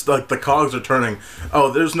 oh, he's like, the cogs are turning.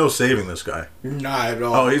 Oh, there's no saving this guy. Not at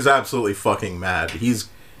all. Oh, he's absolutely fucking mad. He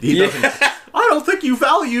doesn't. I don't think you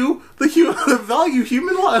value value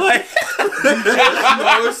human life.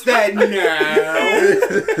 Notice that now.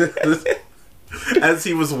 As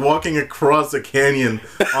he was walking across a canyon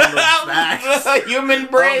on the backs human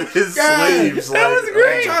brain of his God, slaves. that was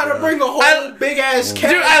great. Trying to bring a whole big ass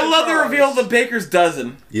cat. Dude, I love the reveal of the baker's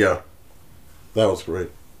dozen. Yeah, that was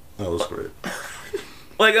great. That was great.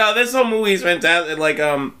 Like this whole movie is fantastic. Like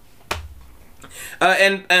and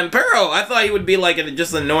Perro, I thought he would be like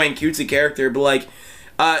just an annoying cutesy character, but like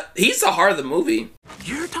he's the heart of the movie.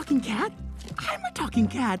 You're a talking cat? I'm a talking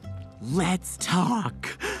cat. Let's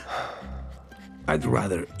talk. I'd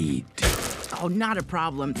rather eat. Oh, not a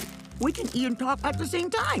problem. We can eat and talk at the same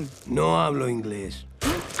time. No hablo inglés.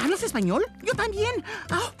 ¿Hablas español? Yo también.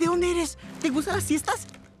 Oh, ¿de dónde eres? ¿Te gustan las siestas?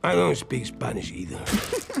 I don't speak Spanish either.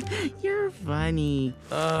 You're funny.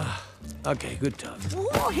 Okay, good talk.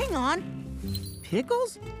 Oh, hang on.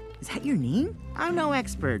 Pickles? Is that your name? I'm no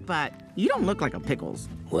expert, but you don't look like a Pickles.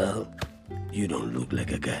 Well, you don't look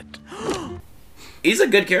like a cat. He's a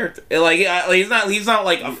good character. Like he's not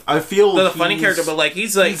like I feel the funny character, but like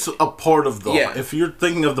he's a part of the. Yeah. If you're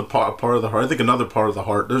thinking of the part of the heart, I think another part of the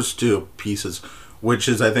heart. There's two pieces, which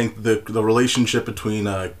is I think the relationship between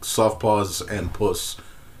Softpaws and Puss,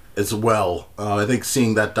 as well. I think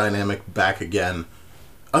seeing that dynamic back again.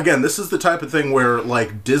 Again, this is the type of thing where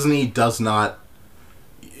like Disney does not.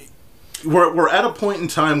 We're at a point in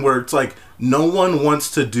time where it's like no one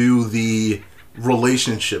wants to do the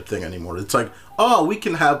relationship thing anymore. It's like, oh, we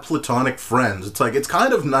can have platonic friends. It's like, it's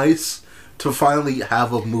kind of nice to finally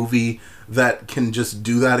have a movie that can just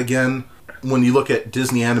do that again. When you look at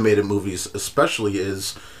Disney animated movies, especially,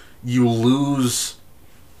 is you lose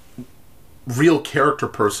real character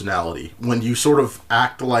personality when you sort of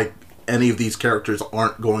act like any of these characters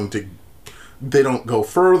aren't going to, they don't go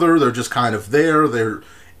further, they're just kind of there, they're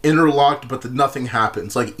interlocked, but nothing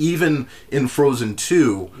happens. Like even in Frozen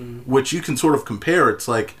 2, which you can sort of compare, it's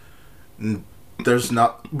like there's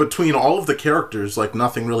not, between all of the characters, like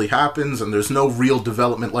nothing really happens and there's no real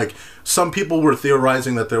development. Like some people were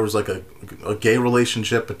theorizing that there was like a gay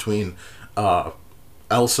relationship between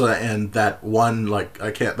Elsa and that one, like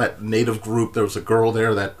that native group. There was a girl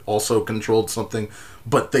there that also controlled something,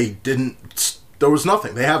 but they didn't. There was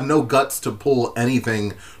nothing. They have no guts to pull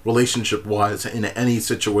anything relationship-wise in any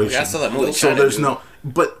situation. Yeah, I saw that movie. So there's no.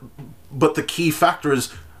 But the key factor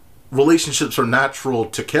is relationships are natural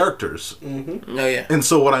to characters. Mm-hmm. Oh yeah. And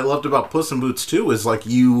so what I loved about Puss in Boots too is like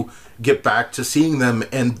you get back to seeing them,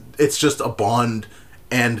 and it's just a bond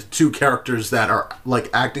and two characters that are like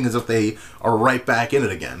acting as if they are right back in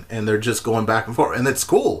it again, and they're just going back and forth, and it's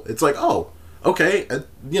cool. It's like, oh, okay, I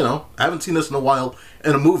haven't seen this in a while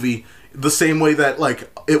in a movie. The same way that, like,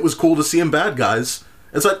 it was cool to see them bad guys.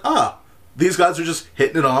 It's like, these guys are just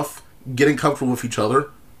hitting it off, getting comfortable with each other,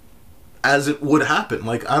 as it would happen.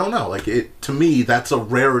 Like, I don't know. Like, to me, that's a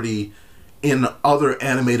rarity in other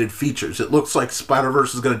animated features. It looks like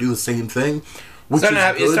Spider-Verse is going to do the same thing, which it's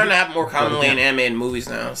starting to happen more commonly in animated movies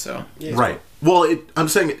now, so. Yeah. Right. Well, I'm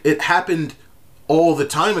saying it happened all the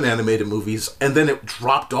time in animated movies, and then it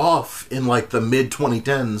dropped off in, like, the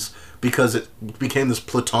mid-2010s, because it became this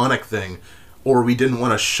platonic thing, or we didn't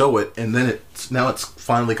want to show it, and then now it's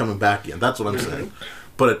finally coming back again. That's what I'm saying.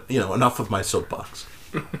 But enough of my soapbox.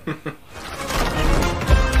 Give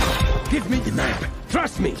me the map.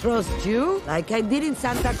 Trust me. Trust you? Like I did in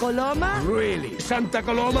Santa Coloma? Really? Santa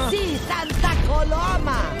Coloma? Si, Santa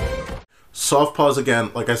Coloma! Soft Paws, again,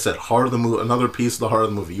 like I said, heart of the movie, another piece of the heart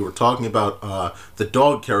of the movie. You were talking about the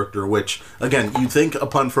dog character, which, again, you think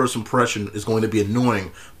upon first impression is going to be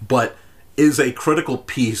annoying, but is a critical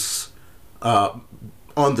piece on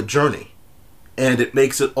the journey. And it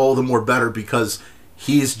makes it all the more better because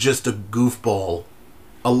he's just a goofball,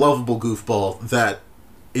 a lovable goofball that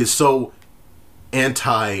is so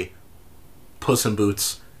anti-Puss in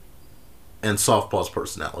Boots and Soft Paws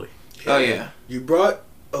personality. Oh, yeah. You brought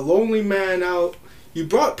a lonely man out. You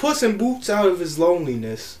brought Puss in Boots out of his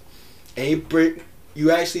loneliness, and you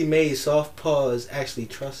actually made Soft Paws actually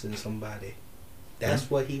trusting somebody. That's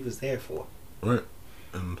what he was there for. Right.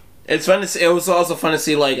 And it's fun to see. It was also fun to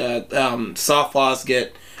see like Soft Paws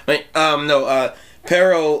get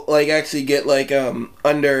Pero like actually get like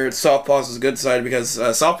under Soft Paws' good side because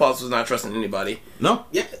Soft Paws was not trusting anybody. No.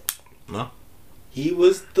 Yeah. No. He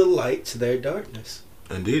was the light to their darkness.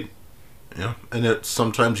 Indeed. Yeah, and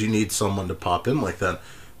sometimes you need someone to pop in like that.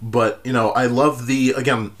 But, you know, I love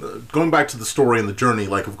again, going back to the story and the journey,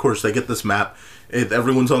 like, of course, they get this map.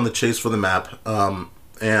 Everyone's on the chase for the map.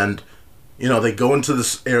 And, you know, they go into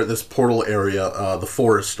this portal area, the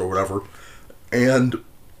forest or whatever. And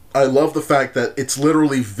I love the fact that it's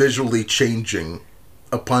literally visually changing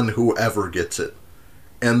upon whoever gets it.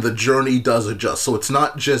 And the journey does adjust. So it's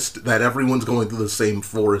not just that everyone's going through the same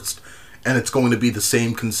forest and it's going to be the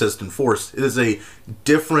same consistent force. It is a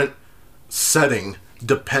different setting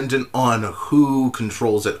dependent on who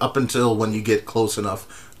controls it up until when you get close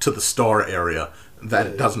enough to the star area that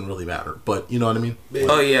it doesn't really matter. But you know what I mean?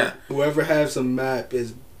 Oh, yeah. Whoever has a map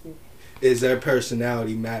is their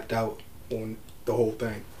personality mapped out on the whole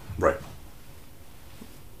thing. Right.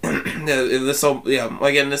 Again, this whole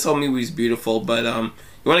movie is beautiful, but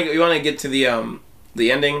you want to get to the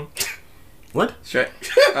ending? What? Sure.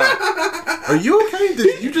 Are you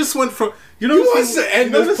okay? You just went from He wants to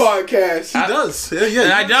end this podcast. He does.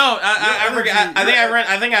 Yeah. I don't. I forgot.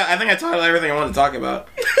 I think I talked about everything I want to talk about.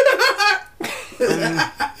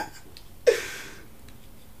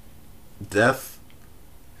 Death.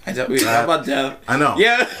 I don't. We talk about death. I know.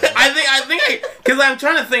 Yeah. Because I'm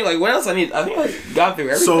trying to think like what else I need. I think I got through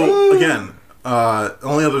everything. So again.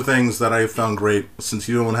 Only other things that I found great, since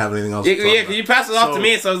you don't have anything else to talk about. Because you passed it off to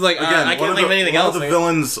me, so I was like, again, I can't think of anything else.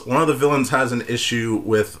 One of the villains has an issue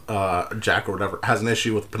with Jack or whatever, has an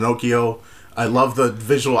issue with Pinocchio. I love the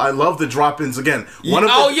visual. I love the drop-ins again.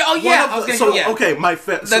 Okay, my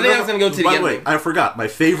favorite. I was gonna go to the By end. the way, I forgot. My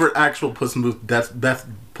favorite actual Puss in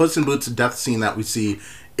Boots death scene that we see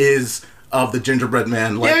is of the gingerbread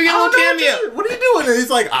man. Like, yeah, oh, cameo. What are you doing? And he's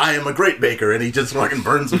like, I am a great baker, and he just fucking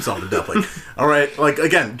burns himself to death. Like, all right, like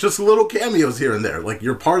again, just little cameos here and there. Like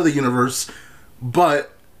you're part of the universe,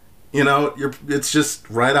 but you know, it's just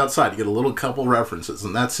right outside. You get a little couple references,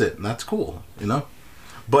 and that's it, and that's cool, you know.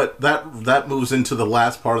 But that moves into the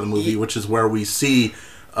last part of the movie, which is where we see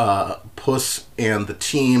Puss and the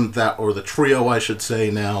team or the trio, I should say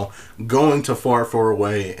now, going to Far, Far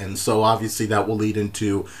Away, and so obviously that will lead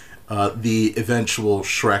into the eventual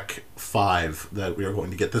Shrek 5 that we are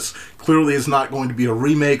going to get. This clearly is not going to be a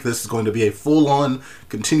remake. This is going to be a full-on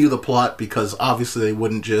continue the plot, because obviously they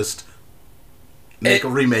wouldn't just make a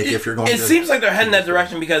remake if you're going to... It seems like they're heading that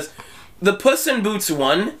direction, because the Puss in Boots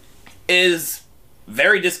 1 is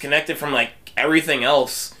very disconnected from like everything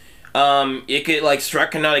else. It could, like,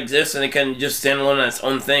 Shrek cannot exist and it can just stand alone on its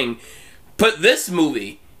own thing. But this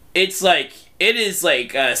movie, it's like... It is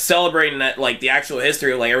like celebrating that, like, the actual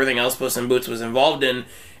history of like everything else Puss in Boots was involved in, and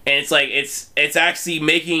it's like it's actually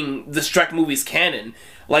making the Shrek movies canon.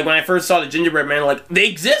 Like when I first saw the Gingerbread Man, like they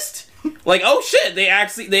exist. Like, oh shit, they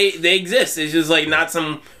actually they exist. It's just like not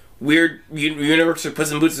some weird universe where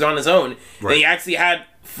Puss in Boots is on his own. Right. They actually had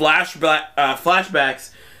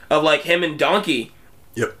flashbacks of like him and Donkey.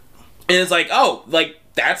 Yep. And it's like, oh, like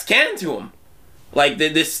that's canon to him. Like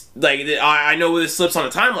I know this slips on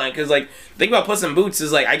the timeline, because like the thing about Puss in Boots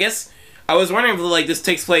is like, I guess I was wondering if like this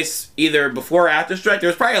takes place either before or after Shrek.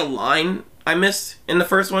 There's probably a line I missed in the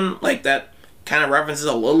first one, like that kind of references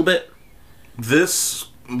a little bit.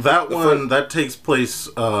 That takes place.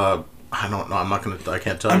 I don't know. I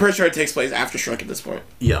can't tell. I'm pretty sure it takes place after Shrek at this point.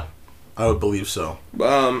 Yeah, I would believe so.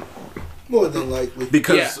 More than likely,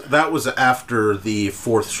 because that was after the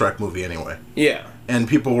fourth Shrek movie anyway. Yeah, and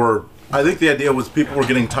people were. I think the idea was people were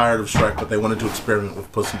getting tired of Shrek, but they wanted to experiment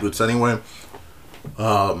with Puss in Boots anyway.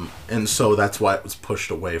 And so that's why it was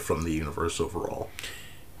pushed away from the universe overall.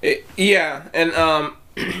 Yeah.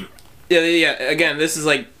 Again, this is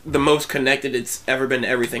like the most connected it's ever been to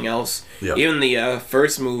everything else. Yep. Even the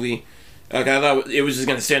first movie, like I thought it was just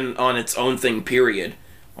gonna stand on its own thing. Period.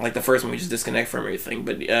 Like the first movie, just disconnect from everything.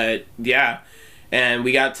 But yeah, and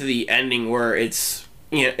we got to the ending where it's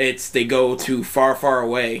they go to far, far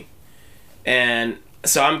away, and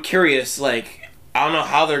so I'm curious. Like, I don't know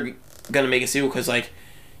how they're gonna make a sequel because like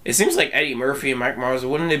it seems like Eddie Murphy and Mike Myers,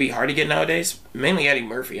 wouldn't it be hard to get nowadays? Mainly Eddie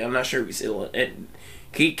Murphy. I'm not sure if he's still in.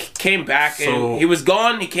 He came back and he was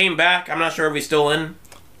gone. He came back. I'm not sure if he's still in.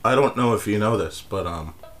 I don't know if you know this, but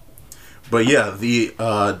yeah, the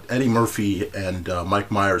Eddie Murphy and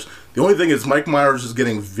Mike Myers. The only thing is Mike Myers is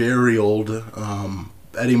getting very old.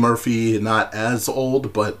 Eddie Murphy not as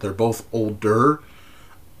old, but they're both older.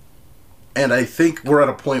 And I think we're at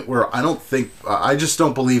a point where I just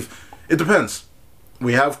don't believe. It depends.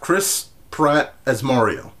 We have Chris Pratt as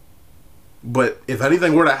Mario. But if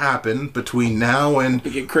anything were to happen between now and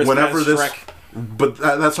whenever this... Shrek. But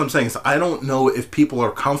that's what I'm saying. Is I don't know if people are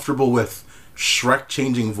comfortable with Shrek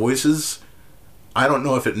changing voices. I don't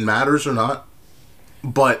know if it matters or not.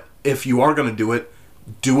 But if you are going to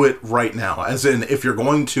do it right now. As in, if you're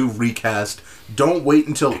going to recast, don't wait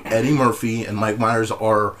until Eddie Murphy and Mike Myers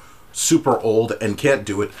are super old and can't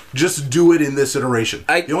do it. Just do it in this iteration.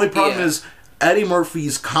 The only problem is Eddie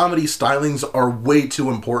Murphy's comedy stylings are way too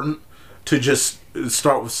important to just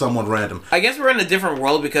start with someone random. I guess we're in a different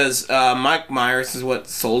world because Mike Myers is what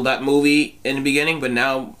sold that movie in the beginning, but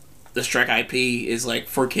now the Shrek IP is like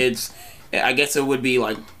for kids. I guess it would be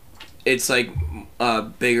like it's like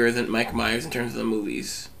bigger than Mike Myers in terms of the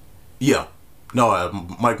movies. Yeah. No,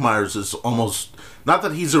 Mike Myers is almost... Not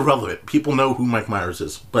that he's irrelevant. People know who Mike Myers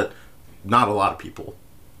is, but not a lot of people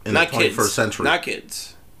in the 21st century. Not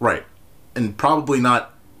kids. Right. And probably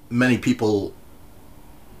not many people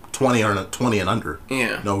 20 and under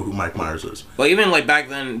know who Mike Myers is. Well, even like back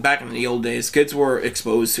in the old days, kids were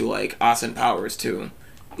exposed to like Austin Powers too,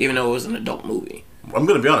 even though it was an adult movie. I'm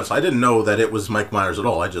gonna be honest. I didn't know that it was Mike Myers at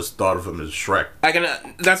all. I just thought of him as Shrek.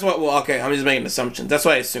 That's what. Well, okay. I'm just making assumptions. That's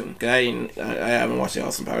what I assume. I haven't watched the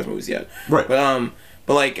Austin Powers movies yet. Right.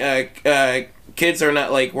 But like kids are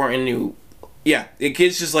not like weren't into. Yeah, the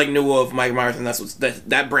kids just like knew of Mike Myers, and that's what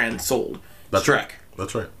that brand sold. That's Shrek. Right.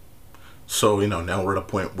 That's right. So now we're at a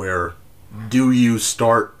point where do you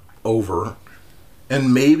start over,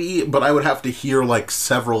 and maybe, but I would have to hear like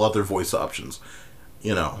several other voice options.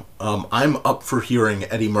 I'm up for hearing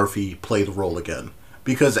Eddie Murphy play the role again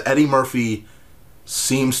because Eddie Murphy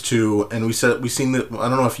seems to, and we've seen that. I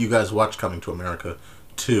don't know if you guys watch Coming to America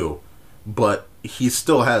too, but he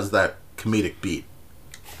still has that comedic beat.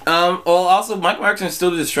 Well, also Mike Myers can still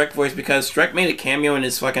do the Shrek voice because Shrek made a cameo in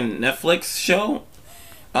his fucking Netflix show.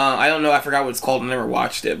 I don't know. I forgot what it's called. I never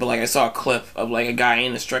watched it, but like I saw a clip of like a guy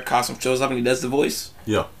in a Shrek costume shows up and he does the voice.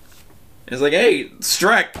 Yeah. It's like, hey,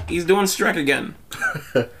 Shrek. He's doing Shrek again.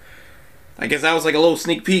 I guess that was like a little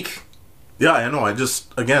sneak peek. Yeah, I know.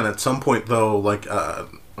 Again, at some point though, like, let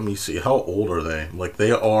me see. How old are they? Like,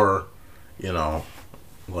 they are,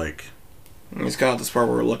 like... It's got this part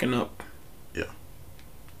where we're looking up. Yeah.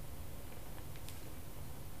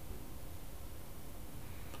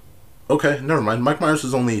 Okay, never mind. Mike Myers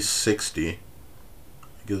is only 60. He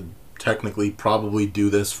could technically probably do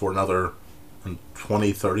this for another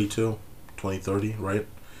 2032. 2030, right?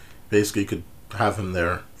 Basically, you could have him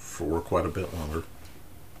there for quite a bit longer.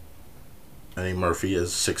 Eddie Murphy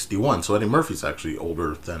is 61, so Eddie Murphy's actually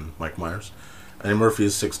older than Mike Myers. Eddie Murphy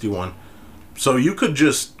is 61, so you could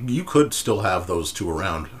still have those two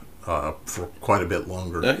around for quite a bit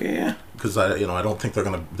longer. Okay, yeah. Because I don't think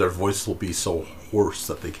their voice will be so hoarse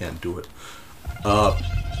that they can't do it.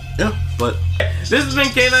 Yeah, but this has been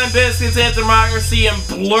K9 Biscuits, Anthropocracy,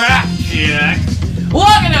 and Blackjack.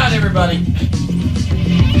 Logging out, everybody.